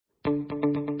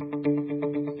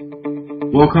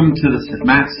Welcome to the St.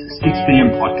 Matt's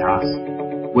 6pm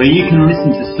podcast, where you can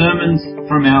listen to sermons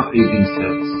from our evening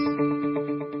service.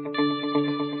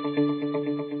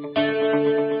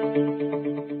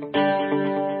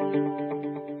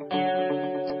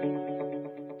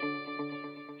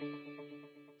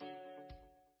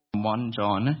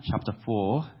 John chapter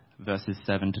 4, verses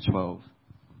 7 to 12.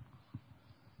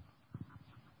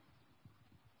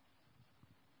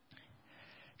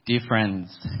 Dear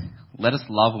friends, let us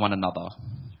love one another,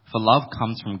 for love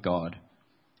comes from God.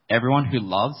 Everyone who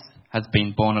loves has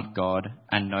been born of God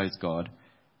and knows God.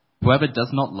 Whoever does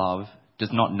not love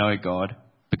does not know God,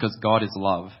 because God is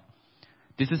love.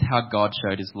 This is how God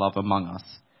showed his love among us.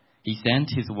 He sent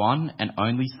his one and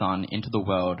only Son into the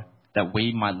world that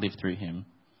we might live through him.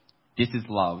 This is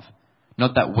love,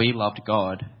 not that we loved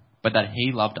God, but that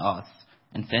he loved us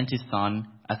and sent his Son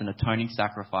as an atoning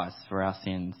sacrifice for our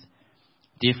sins.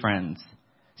 Dear friends,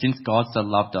 since God so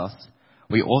loved us,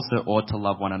 we also ought to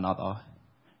love one another.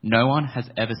 No one has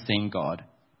ever seen God,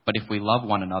 but if we love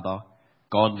one another,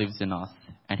 God lives in us,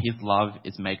 and his love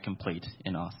is made complete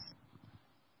in us.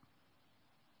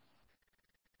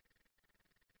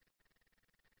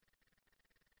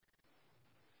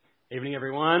 Evening,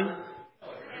 everyone.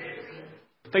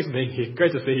 Thanks for being here.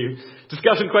 Great to see you.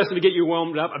 Discussion question to get you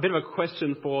warmed up. A bit of a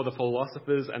question for the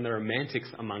philosophers and the romantics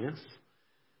among us.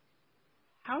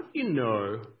 How do you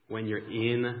know when you're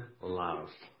in love?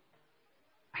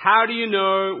 How do you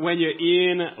know when you're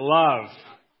in love?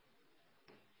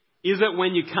 Is it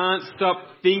when you can't stop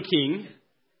thinking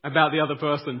about the other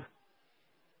person?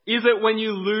 Is it when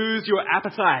you lose your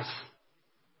appetite?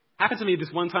 Happened to me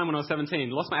this one time when I was 17.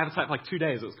 Lost my appetite for like 2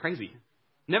 days. It was crazy.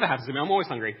 Never happens to me. I'm always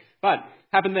hungry. But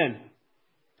happened then.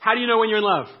 How do you know when you're in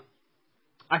love?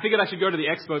 I figured I should go to the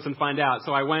experts and find out.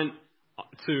 So I went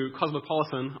to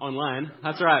Cosmopolitan online.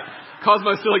 That's right.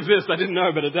 Cosmo still exists. I didn't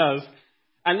know, but it does.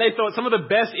 And they thought some of the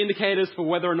best indicators for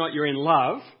whether or not you're in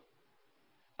love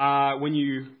are when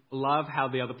you love how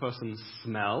the other person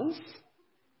smells,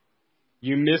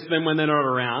 you miss them when they're not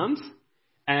around,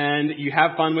 and you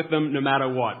have fun with them no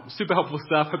matter what. Super helpful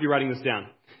stuff. Hope you're writing this down.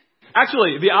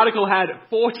 Actually, the article had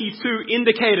 42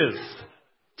 indicators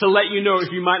to let you know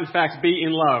if you might in fact be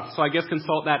in love. So I guess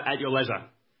consult that at your leisure.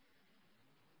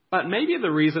 But maybe the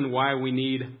reason why we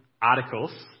need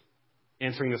articles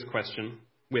answering this question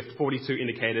with 42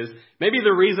 indicators, maybe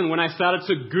the reason when I started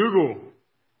to Google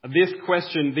this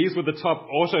question, these were the top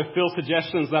autofill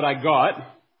suggestions that I got.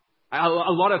 A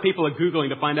lot of people are Googling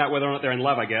to find out whether or not they're in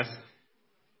love, I guess.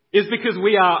 Is because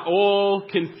we are all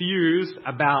confused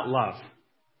about love.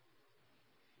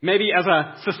 Maybe as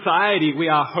a society, we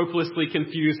are hopelessly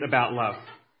confused about love.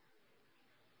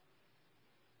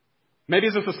 Maybe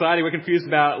as a society, we're confused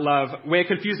about love. We're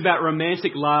confused about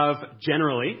romantic love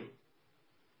generally.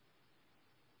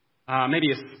 Maybe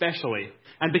especially.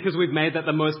 And because we've made that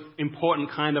the most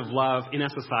important kind of love in our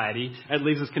society, it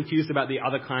leaves us confused about the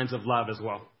other kinds of love as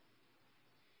well.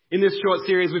 In this short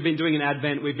series we've been doing in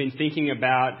Advent, we've been thinking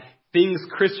about things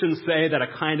Christians say that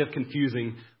are kind of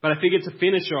confusing. But I figured to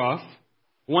finish off,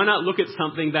 why not look at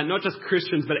something that not just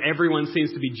Christians, but everyone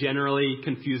seems to be generally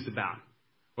confused about?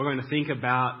 We're going to think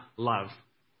about love.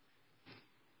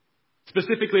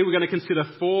 Specifically, we're going to consider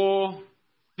 4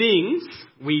 things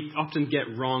we often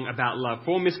get wrong about love,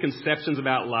 4 misconceptions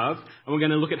about love, and we're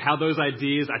going to look at how those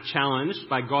ideas are challenged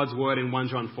by God's word in 1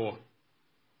 John 4. So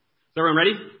everyone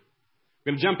ready?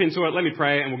 We're going to jump into it. Let me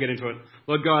pray and we'll get into it.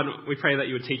 Lord God, we pray that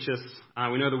you would teach us.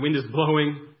 We know the wind is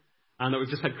blowing and that we've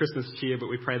just had Christmas cheer, but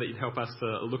we pray that you'd help us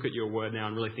to look at your word now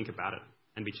and really think about it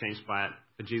and be changed by it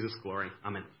for Jesus' glory.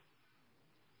 Amen.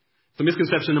 So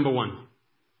misconception number 1.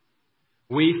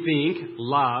 We think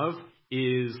love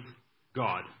is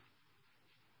God.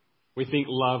 We think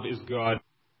love is God.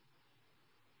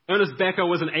 Ernest Becker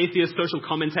was an atheist social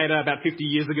commentator about 50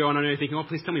 years ago, and I know you're thinking, oh,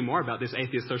 please tell me more about this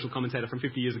atheist social commentator from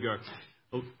 50 years ago.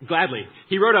 Well, gladly.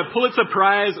 He wrote a Pulitzer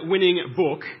Prize-winning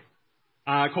book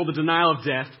called The Denial of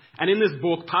Death, and in this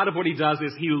book, part of what he does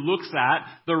is he looks at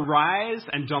the rise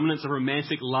and dominance of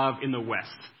romantic love in the West.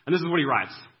 And this is what he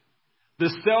writes. The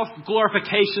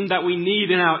self-glorification that we need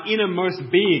in our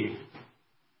innermost being,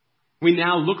 we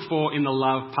now look for in the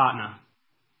love partner.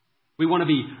 We want to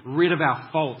be rid of our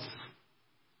faults.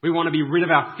 We want to be rid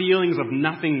of our feelings of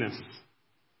nothingness.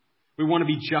 We want to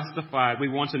be justified. We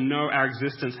want to know our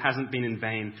existence hasn't been in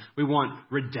vain. We want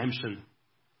redemption,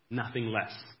 nothing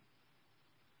less.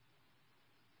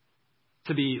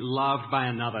 To be loved by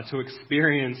another, to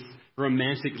experience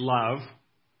romantic love,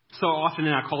 so often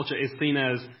in our culture is seen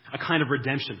as a kind of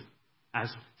redemption,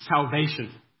 as salvation.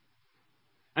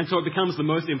 And so it becomes the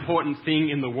most important thing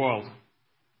in the world.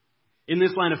 In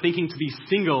this line of thinking, to be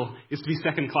single is to be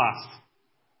second class.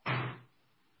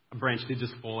 A branch did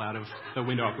just fall out of the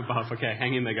window up above. Okay,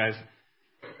 hang in there, guys.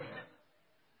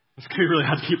 It's going to be really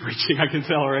hard to keep preaching, I can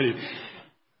tell already.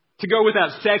 To go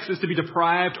without sex is to be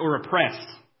deprived or oppressed,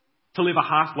 to live a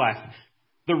half-life.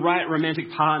 The right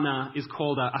romantic partner is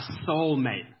called a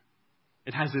soulmate.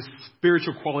 It has this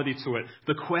spiritual quality to it.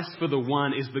 The quest for the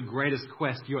one is the greatest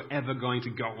quest you're ever going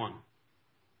to go on.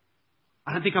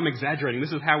 I don't think I'm exaggerating.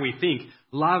 This is how we think.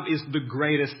 Love is the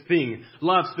greatest thing.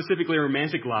 Love, specifically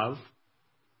romantic love,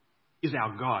 is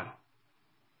our God.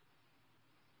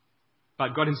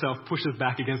 But God himself pushes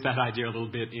back against that idea a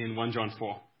little bit in 1 John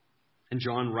 4. And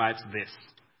John writes this: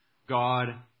 God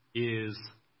is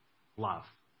love.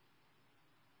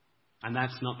 And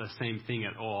that's not the same thing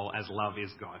at all as love is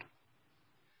God.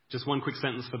 Just one quick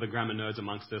sentence for the grammar nerds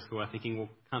amongst us who are thinking, well,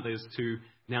 can't those two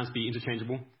nouns be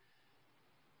interchangeable?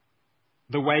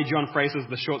 The way John phrases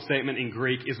the short statement in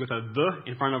Greek is with a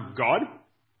the in front of God,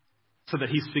 so that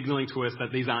he's signaling to us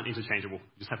that these aren't interchangeable.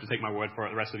 You just have to take my word for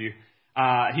it, the rest of you.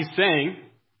 He's saying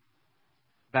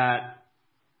that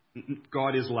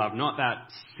God is love, not that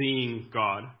seeing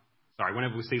God,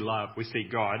 whenever we see love, we see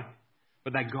God,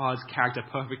 but that God's character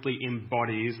perfectly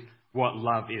embodies what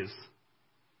love is.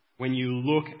 When you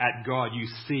look at God, you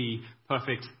see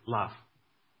perfect love.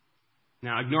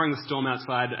 Now, ignoring the storm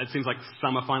outside, it seems like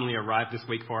summer finally arrived this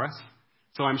week for us.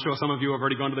 So I'm sure some of you have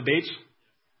already gone to the beach.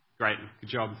 Great. Good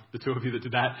job, the two of you that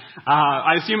did that.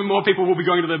 I assume more people will be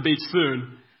going to the beach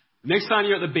soon. Next time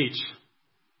you're at the beach,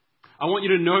 I want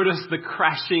you to notice the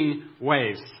crashing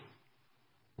waves.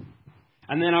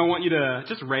 And then I want you to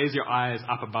just raise your eyes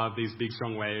up above these big,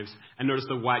 strong waves and notice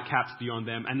the white caps beyond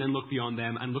them, and then look beyond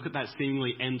them and look at that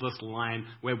seemingly endless line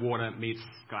where water meets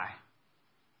sky.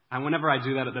 And whenever I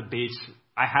do that at the beach,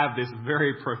 I have this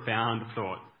very profound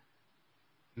thought.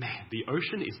 Man, the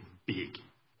ocean is big.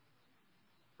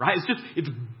 Right? It's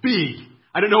big.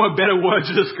 I don't know a better word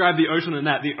to describe the ocean than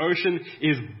that. The ocean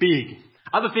is big.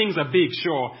 Other things are big,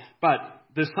 sure, but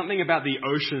there's something about the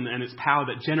ocean and its power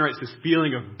that generates this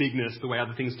feeling of bigness the way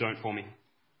other things don't for me.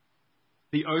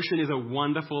 The ocean is a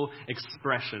wonderful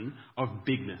expression of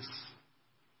bigness.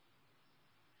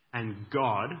 And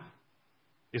God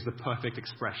is the perfect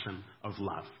expression of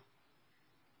love.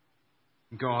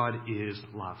 God is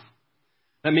love.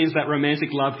 That means that romantic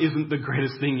love isn't the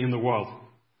greatest thing in the world.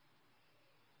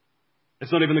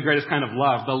 It's not even the greatest kind of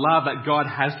love. The love that God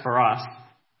has for us,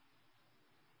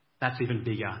 that's even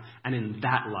bigger. And in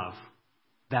that love,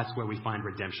 that's where we find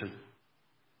redemption.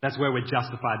 That's where we're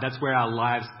justified. That's where our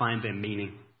lives find their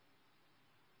meaning.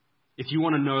 If you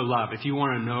want to know love, if you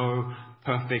want to know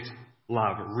perfect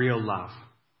love, real love,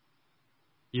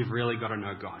 you've really got to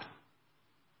know God.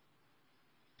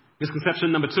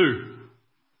 Misconception number 2.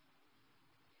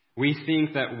 We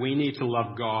think that we need to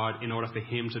love God in order for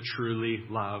him to truly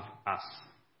love us.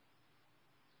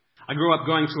 I grew up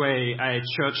going to a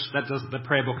church that does the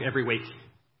prayer book every week.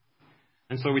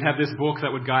 And so we'd have this book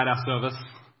that would guide our service.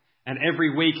 And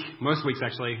every week, most weeks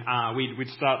actually, we'd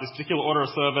start this particular order of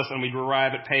service and we'd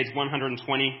arrive at page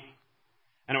 120.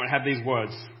 And it would have these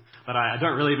words that I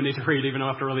don't really even need to read even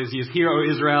after all these years. Hear, O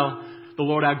Israel, the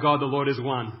Lord our God, the Lord is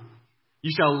one.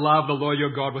 You shall love the Lord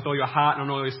your God with all your heart and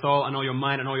all your soul and all your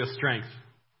mind and all your strength.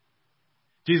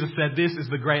 Jesus said, this is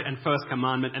the great and first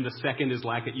commandment, and the second is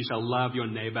like it. You shall love your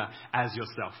neighbor as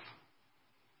yourself.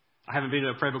 I haven't been to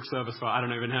a prayer book service for I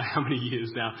don't even know how many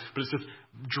years now, but it's just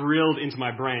drilled into my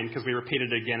brain because we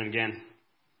repeated it again and again.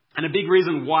 And a big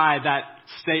reason why that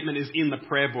statement is in the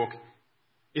prayer book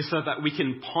is so that we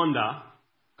can ponder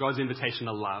God's invitation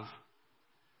to love,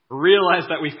 realize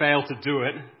that we fail to do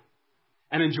it,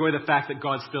 and enjoy the fact that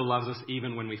God still loves us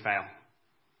even when we fail.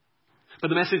 But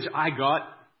the message I got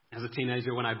as a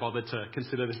teenager when I bothered to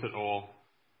consider this at all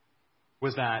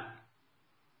was that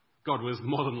God was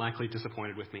more than likely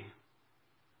disappointed with me.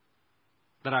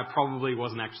 That I probably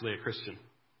wasn't actually a Christian.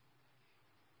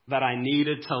 That I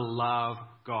needed to love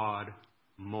God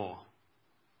more.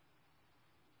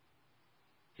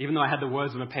 Even though I had the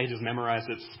words on the pages memorized,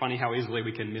 it's funny how easily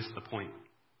we can miss the point.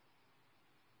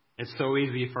 It's so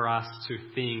easy for us to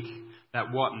think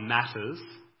that what matters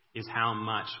is how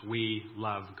much we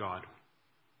love God.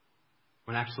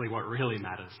 When actually what really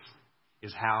matters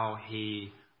is how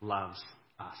he loves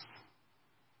us.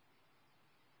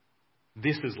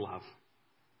 This is love.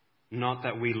 Not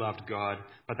that we loved God,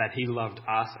 but that he loved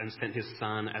us and sent his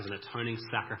Son as an atoning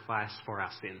sacrifice for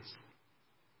our sins.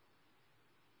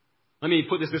 Let me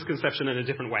put this misconception in a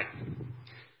different way.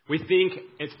 We think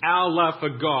it's our love for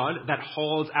God that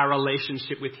holds our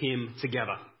relationship with him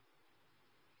together.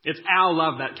 It's our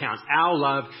love that counts. Our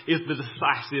love is the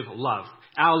decisive love.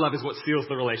 Our love is what seals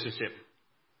the relationship.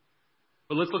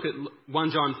 But let's look at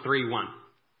 1 John 3:1.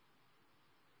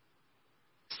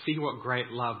 See what great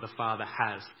love the Father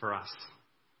has for us.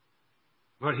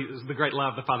 The great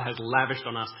love the Father has lavished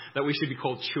on us, that we should be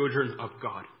called children of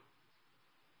God.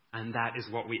 And that is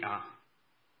what we are.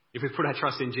 If we put our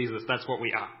trust in Jesus, that's what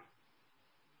we are.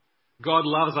 God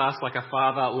loves us like a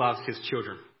father loves his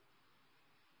children.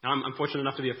 Now, I'm fortunate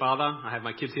enough to be a father. I have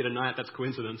my kids here tonight. That's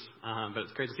coincidence. But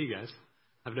it's great to see you guys.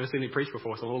 I've never seen you preach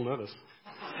before, so I'm a little nervous.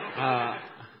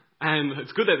 And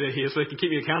it's good that they're here so they can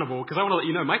keep me accountable, because I want to let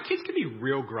you know, my kids can be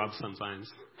real grubs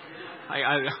sometimes.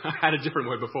 I had a different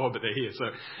word before, but they're here. So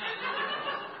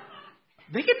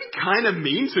they can be kind of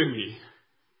mean to me.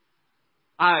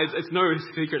 It's no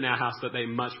secret in our house that they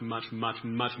much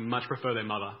prefer their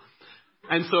mother.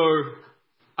 And so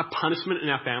a punishment in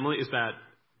our family is that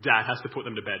Dad has to put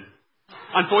them to bed.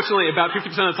 Unfortunately, about 50%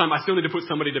 of the time, I still need to put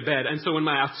somebody to bed. And so when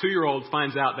our 2-year-old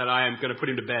finds out that I am going to put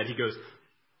him to bed, he goes,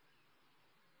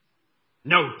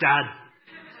 "No, Dad,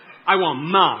 I want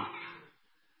Mom."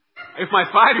 If my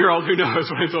 5-year-old, who knows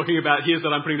what I'm talking about, hears that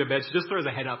I'm putting him to bed, she just throws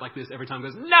her head up like this every time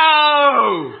and goes,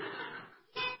 "No!"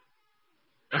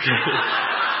 Okay.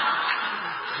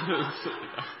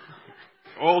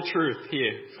 All truth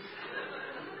here.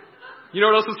 You know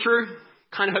what else is true?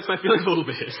 Kind of hurts my feelings a little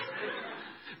bit.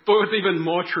 But what's even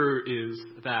more true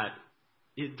is that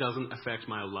it doesn't affect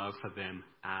my love for them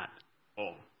at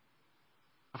all.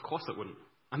 Of course it wouldn't.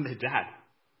 I'm their dad.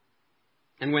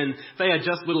 And when they are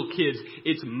just little kids,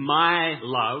 it's my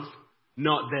love,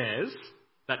 not theirs,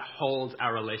 that holds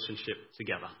our relationship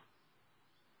together.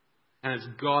 And it's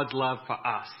God's love for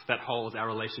us that holds our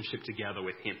relationship together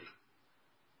with him.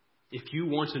 If you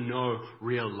want to know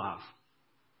real love,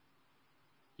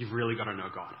 you've really got to know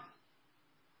God.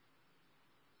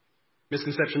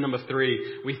 Misconception number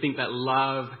 3, we think that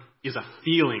love is a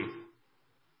feeling.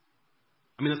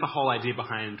 I mean, that's the whole idea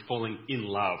behind falling in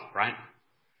love, right?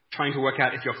 Trying to work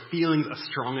out if your feelings are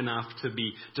strong enough to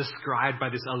be described by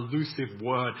this elusive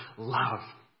word, love.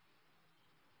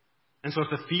 And so if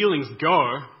the feelings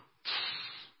go,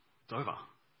 it's over.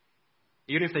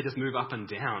 Even if they just move up and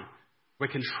down, we're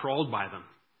controlled by them.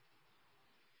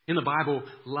 In the Bible,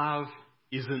 love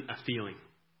isn't a feeling.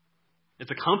 It's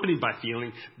accompanied by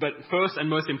feeling, but first and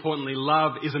most importantly,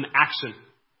 love is an action.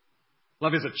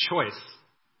 Love is a choice.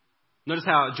 Notice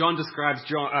how John describes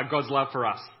God's love for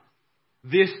us.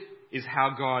 This is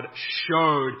how God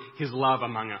showed his love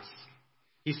among us.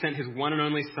 He sent his one and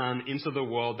only Son into the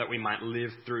world that we might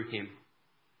live through him.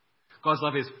 God's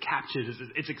love is captured,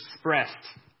 it's expressed,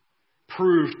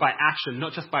 proved by action,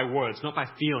 not just by words, not by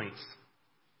feelings.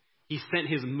 He sent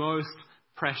his most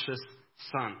precious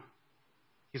Son,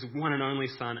 his one and only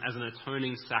Son, as an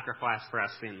atoning sacrifice for our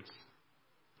sins.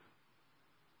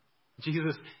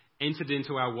 Jesus entered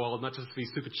into our world not just to be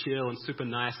super chill and super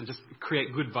nice and just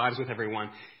create good vibes with everyone.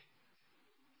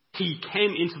 He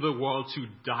came into the world to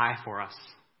die for us.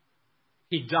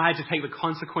 He died to take the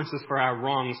consequences for our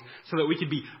wrongs so that we could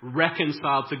be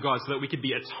reconciled to God, so that we could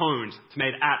be atoned,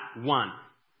 made at one,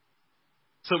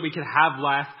 so that we could have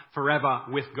life forever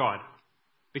with God,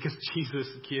 because Jesus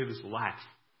gives life.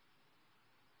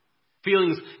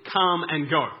 Feelings come and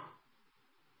go.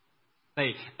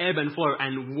 They ebb and flow,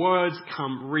 and words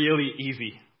come really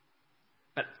easy.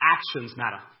 But actions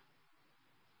matter.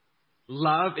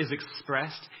 Love is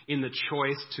expressed in the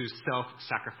choice to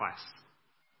self-sacrifice,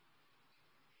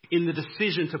 in the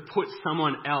decision to put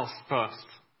someone else first.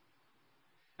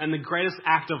 And the greatest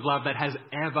act of love that has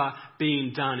ever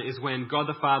been done is when God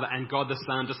the Father and God the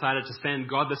Son decided to send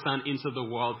God the Son into the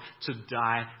world to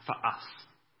die for us.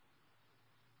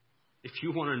 If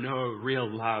you want to know real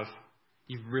love,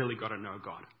 you've really got to know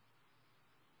God.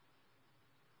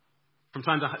 From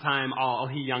time to time, I'll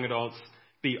hear young adults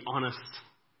be honest,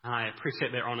 and I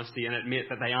appreciate their honesty and admit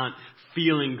that they aren't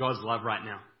feeling God's love right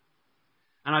now.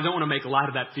 And I don't want to make light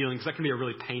of that feeling, because that can be a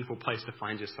really painful place to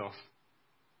find yourself.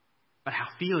 But our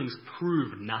feelings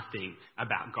prove nothing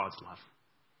about God's love.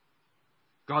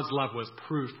 God's love was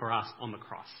proved for us on the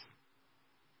cross.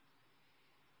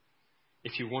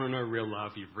 If you want to know real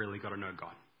love, you've really got to know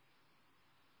God.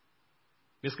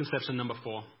 Misconception number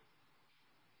 4.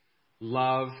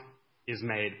 Love is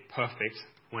made perfect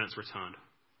when it's returned.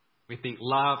 We think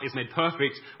love is made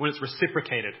perfect when it's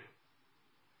reciprocated.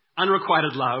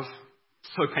 Unrequited love,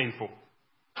 so painful.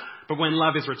 But when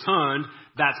love is returned,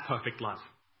 that's perfect love.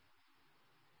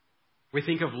 We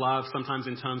think of love sometimes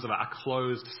in terms of a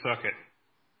closed circuit.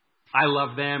 I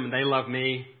love them and they love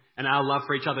me, and our love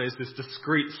for each other is this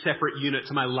discrete, separate unit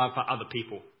to my love for other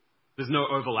people. There's no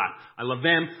overlap. I love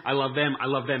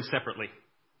them separately.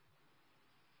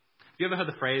 you ever heard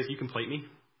the phrase, "you complete me"?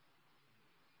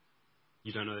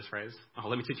 You don't know this phrase? Oh,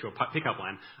 let me teach you a pickup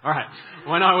line. All right.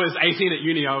 When I was 18 at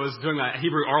uni, I was doing my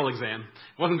Hebrew oral exam.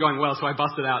 It wasn't going well, so I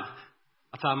busted out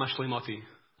 "Ata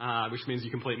mashlimoti," which means "you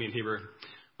complete me" in Hebrew.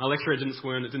 My lecturer didn't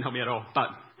swoon. It didn't help me at all. But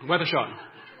worth a shot.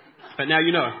 But now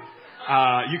you know.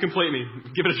 You complete me.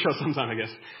 Give it a shot sometime, I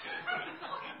guess.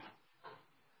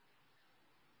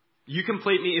 You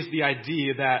complete me is the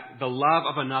idea that the love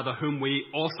of another whom we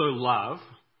also love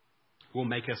will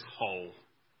make us whole.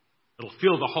 It'll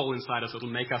fill the hole inside us. It'll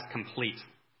make us complete.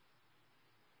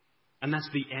 And that's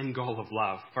the end goal of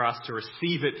love, for us to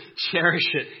receive it,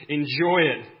 cherish it, enjoy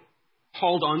it,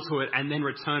 hold on to it, and then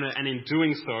return it, and in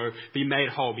doing so, be made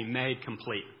whole, be made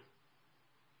complete.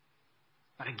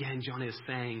 But again, John is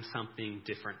saying something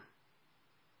different.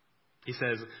 He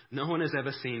says, no one has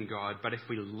ever seen God, but if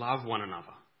we love one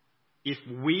another, if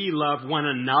we love one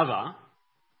another,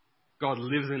 God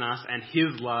lives in us and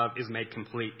his love is made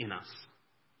complete in us.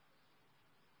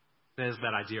 There's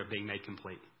that idea of being made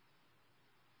complete.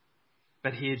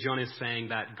 But here John is saying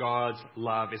that God's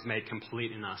love is made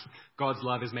complete in us. God's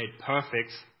love is made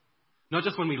perfect, not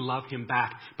just when we love him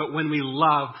back, but when we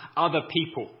love other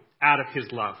people out of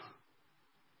his love.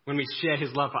 When we share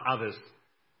his love for others.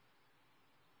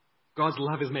 God's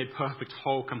love is made perfect,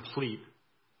 whole, complete,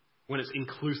 when it's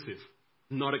inclusive,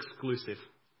 not exclusive.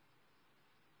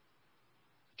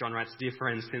 John writes, "Dear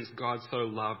friends, since God so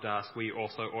loved us, we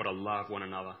also ought to love one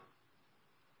another."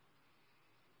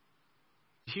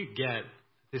 Do you get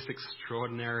this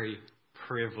extraordinary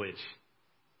privilege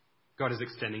God is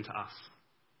extending to us?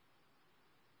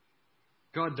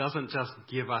 God doesn't just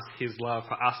give us his love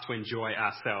for us to enjoy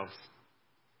ourselves.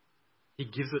 He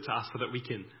gives it to us so that we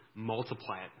can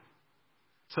multiply it.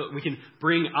 So that we can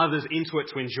bring others into it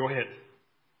to enjoy it.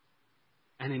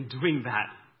 And in doing that,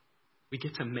 we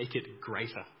get to make it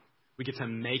greater. We get to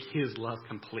make his love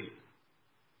complete.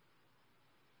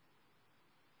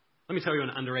 Let me tell you an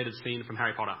underrated scene from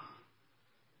Harry Potter.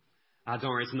 Don't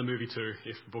worry, it's in the movie too,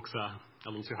 if books are a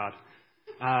little too hard.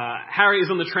 Harry is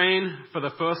on the train for the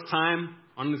first time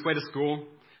on his way to school,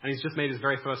 and he's just made his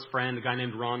very first friend, a guy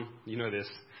named Ron. You know this.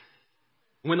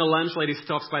 When the lunch lady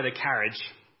stops by the carriage,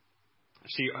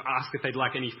 she asks if they'd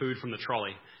like any food from the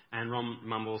trolley. And Ron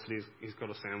mumbles that he's got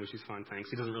a sandwich, he's fine,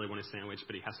 thanks. He doesn't really want a sandwich,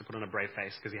 but he has to put on a brave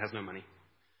face because he has no money.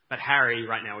 But Harry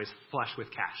right now is flush with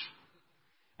cash.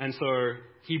 And so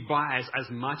he buys as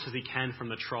much as he can from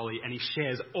the trolley and he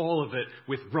shares all of it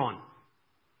with Ron.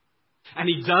 And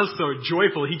he does so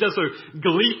joyfully, he does so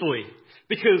gleefully,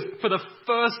 because for the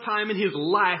first time in his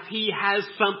life, he has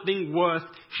something worth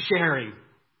sharing.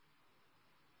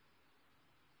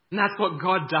 And that's what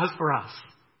God does for us.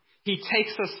 He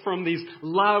takes us from these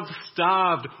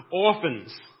love-starved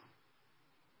orphans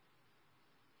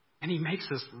and he makes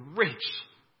us rich.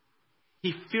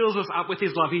 He fills us up with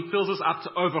his love. He fills us up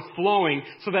to overflowing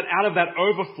so that out of that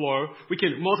overflow, we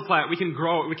can multiply it, we can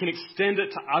grow it, we can extend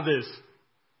it to others.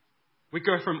 We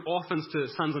go from orphans to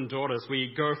sons and daughters.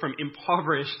 We go from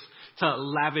impoverished to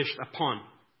lavished upon.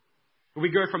 We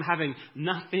go from having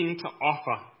nothing to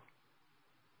offer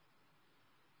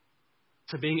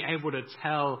to being able to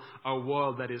tell a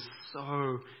world that is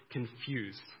so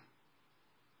confused.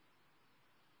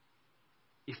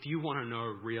 If you want to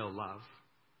know real love,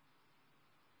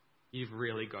 you've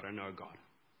really got to know God.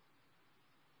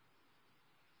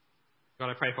 God,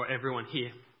 I pray for everyone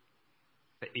here,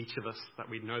 for each of us, that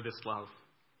we'd know this love.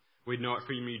 We'd know it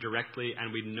from you directly,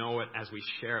 and we'd know it as we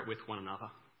share it with one another.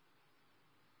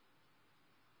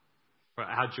 For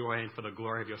our joy and for the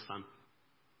glory of your Son.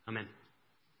 Amen.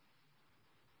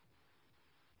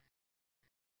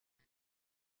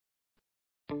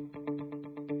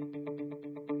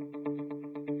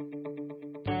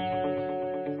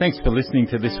 Thanks for listening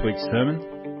to this week's sermon.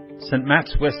 St.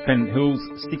 Matt's West Pennant Hills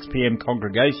 6 p.m.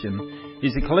 congregation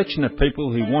is a collection of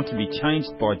people who want to be changed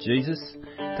by Jesus,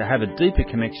 to have a deeper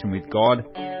connection with God,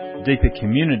 deeper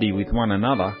community with one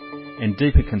another, and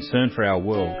deeper concern for our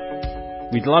world.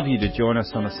 We'd love you to join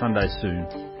us on a Sunday soon.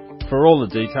 For all the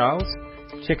details,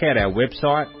 check out our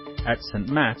website at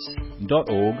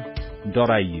stmats.org.au.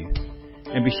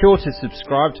 And be sure to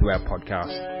subscribe to our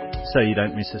podcast so you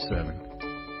don't miss a sermon.